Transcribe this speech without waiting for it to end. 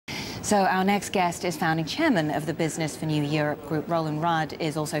So our next guest is founding chairman of the Business for New Europe group. Roland Rudd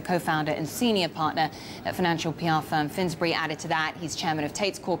is also co-founder and senior partner at financial PR firm Finsbury. Added to that, he's chairman of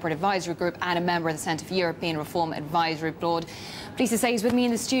Tate's Corporate Advisory Group and a member of the Centre for European Reform Advisory Board. Pleased to say he's with me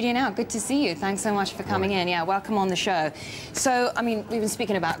in the studio now. Good to see you. Thanks so much for coming in. Yeah, welcome on the show. So, I mean, we've been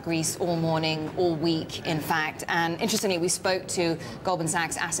speaking about Greece all morning, all week, in fact. And interestingly, we spoke to Goldman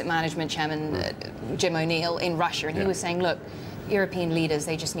Sachs Asset Management Chairman Jim O'Neill in Russia, and he was saying, look, European leaders,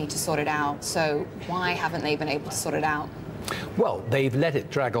 they just need to sort it out. So why haven't they been able to sort it out? Well, they've let it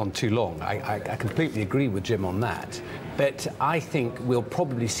drag on too long. I completely agree with Jim on that. But I think we'll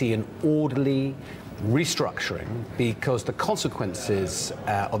probably see an orderly restructuring because the consequences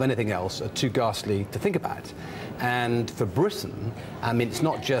of anything else are too ghastly to think about. And for Britain, I mean, it's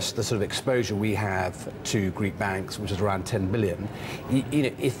not just the sort of exposure we have to Greek banks, which is around 10 billion. You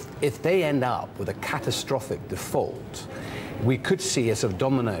know, if they end up with a catastrophic default, we could see a sort of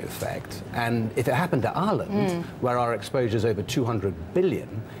domino effect. And if it happened to Ireland, where our exposure is over 200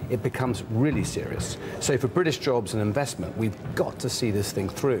 billion, it becomes really serious. So for British jobs and investment, we've got to see this thing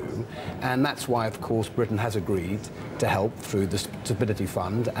through. And that's why, of course, Britain has agreed to help through the Stability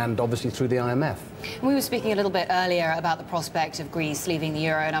Fund and obviously through the IMF. We were speaking a little bit earlier about the prospect of Greece leaving the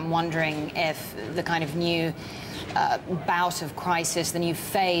euro, and I'm wondering if the kind of new bout of crisis, the new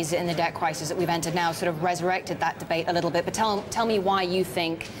phase in the debt crisis that we've entered now sort of resurrected that debate a little bit. But tell me why you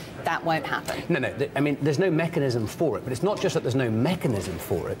think that won't happen. No, I mean, there's no mechanism for it, but it's not just that there's no mechanism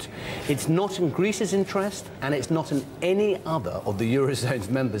for it. It's not in Greece's interest, and it's not in any other of the Eurozone's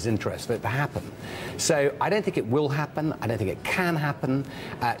members' interest for it to happen. So I don't think it will happen. I don't think it can happen.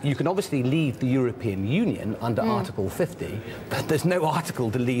 You can obviously leave the European Union under Article 50, but there's no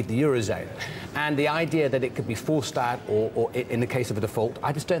article to leave the Eurozone. And the idea that it could be forced out or in the case of a default,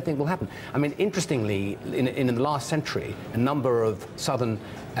 I just don't think will happen. I mean, interestingly, in the last century, a number of southern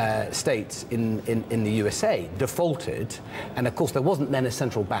states in the USA defaulted, and of course there wasn't then a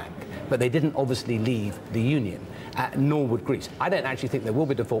central bank, but they didn't obviously leave the Union, nor would Greece. I don't actually think there will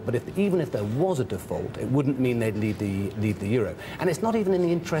be default, but even if there was a default, it wouldn't mean they'd leave the euro. And it's not even in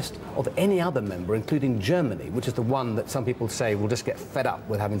the interest of any other member, including Germany, which is the one that some people say will just get fed up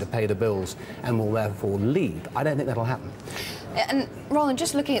with having to pay the bills and will therefore leave. I don't think that'll happen. And Roland,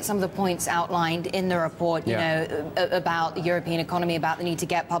 just looking at some of the points outlined in the report, you know, about the European economy, about the need to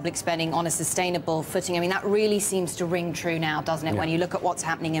get public spending on a sustainable footing, I mean, that really seems to ring true now, doesn't it, when you look at what's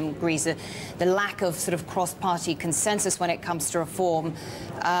happening in Greece, the lack of sort of cross-party consensus when it comes to reform,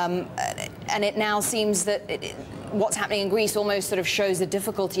 and it now seems that what's happening in Greece almost sort of shows the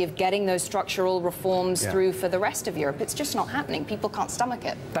difficulty of getting those structural reforms through for the rest of Europe. It's just not happening. People can't stomach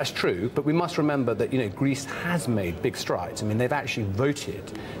it. That's true, but we must remember that, you know, Greece has made big strides. I mean, they've actually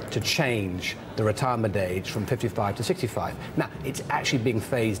voted to change the retirement age from 55 to 65. Now, it's actually being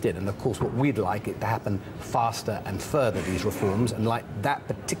phased in, and of course what we'd like it to happen faster and further, these reforms, and like that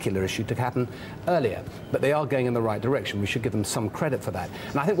particular issue to happen earlier. But they are going in the right direction. We should give them some credit for that.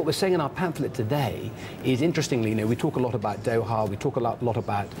 And I think what we're saying in our pamphlet today is, interestingly, you know, we talk a lot about Doha, we talk a lot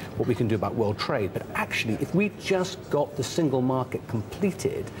about what we can do about world trade, but actually, if we just got the single market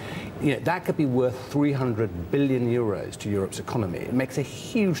completed, you know, that could be worth 300 billion euros to Europe's economy. It makes a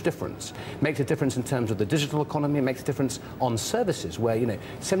huge difference. It makes a difference in terms of the digital economy. It makes a difference on services, where, you know,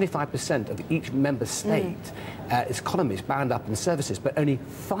 75% of each member state its economy is bound up in services, but only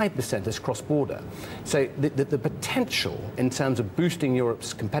 5% is cross-border. So the potential in terms of boosting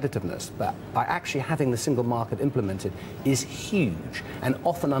Europe's competitiveness, but by actually having the single market implemented, is huge and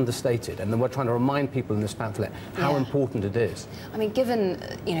often understated. And then we're trying to remind people in this pamphlet how important it is. I mean, given,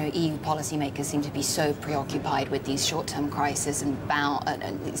 you know, EU policymakers seem to be so preoccupied with these short-term crises and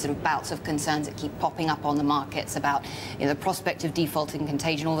sort of bouts of concerns that keep popping up on the markets about, you know, the prospect of default and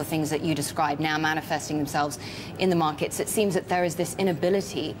contagion, all the things that you described now manifesting themselves in the markets, it seems that there is this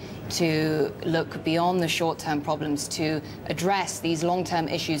inability to look beyond the short-term problems, to address these long-term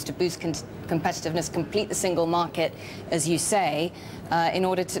issues, to boost competitiveness, complete the single market, as you say, in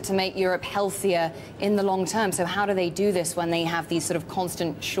order to make Europe healthier in the long term. So how do they do this when they have these sort of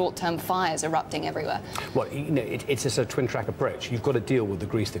constant short-term fires erupting everywhere? Well, you know, it's a sort of twin-track approach. You've got to deal with the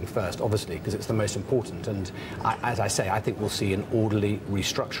Greece thing first, obviously, because it's the most important. And as I say, I think we'll see an orderly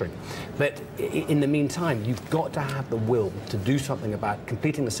restructuring. But in the meantime, you've got to have the will to do something about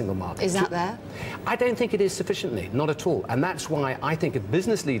completing the single market. Is that there? I don't think it is sufficiently, not at all. And that's why I think if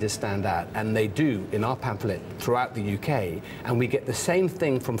business leaders stand out, and they do in our pamphlet throughout the UK, and we get the same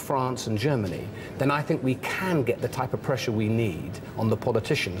thing from France and Germany, then I think we can get the type of pressure we need on the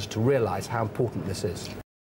politicians to realise how important this is.